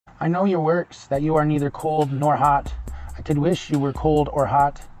I know your works, that you are neither cold nor hot. I could wish you were cold or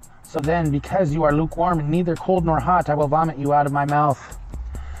hot. So then, because you are lukewarm and neither cold nor hot, I will vomit you out of my mouth.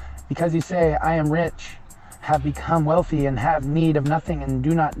 Because you say, I am rich, have become wealthy, and have need of nothing, and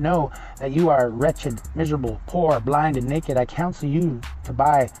do not know that you are wretched, miserable, poor, blind, and naked, I counsel you to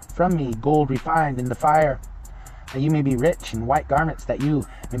buy from me gold refined in the fire, that you may be rich, and white garments, that you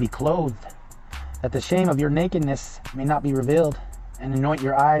may be clothed, that the shame of your nakedness may not be revealed, and anoint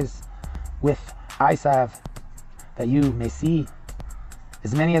your eyes with eye salve, that you may see.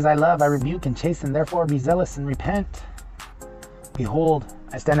 As many as I love, I rebuke and chasten, therefore be zealous and repent. Behold,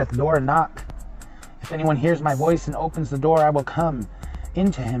 I stand at the door and knock. If anyone hears my voice and opens the door, I will come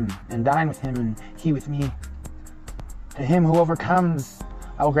into him and dine with him, and he with me. To him who overcomes,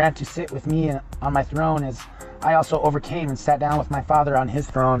 I will grant to sit with me on my throne, as I also overcame and sat down with my Father on his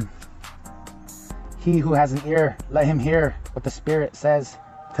throne. He who has an ear, let him hear what the Spirit says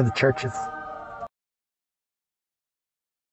to the churches.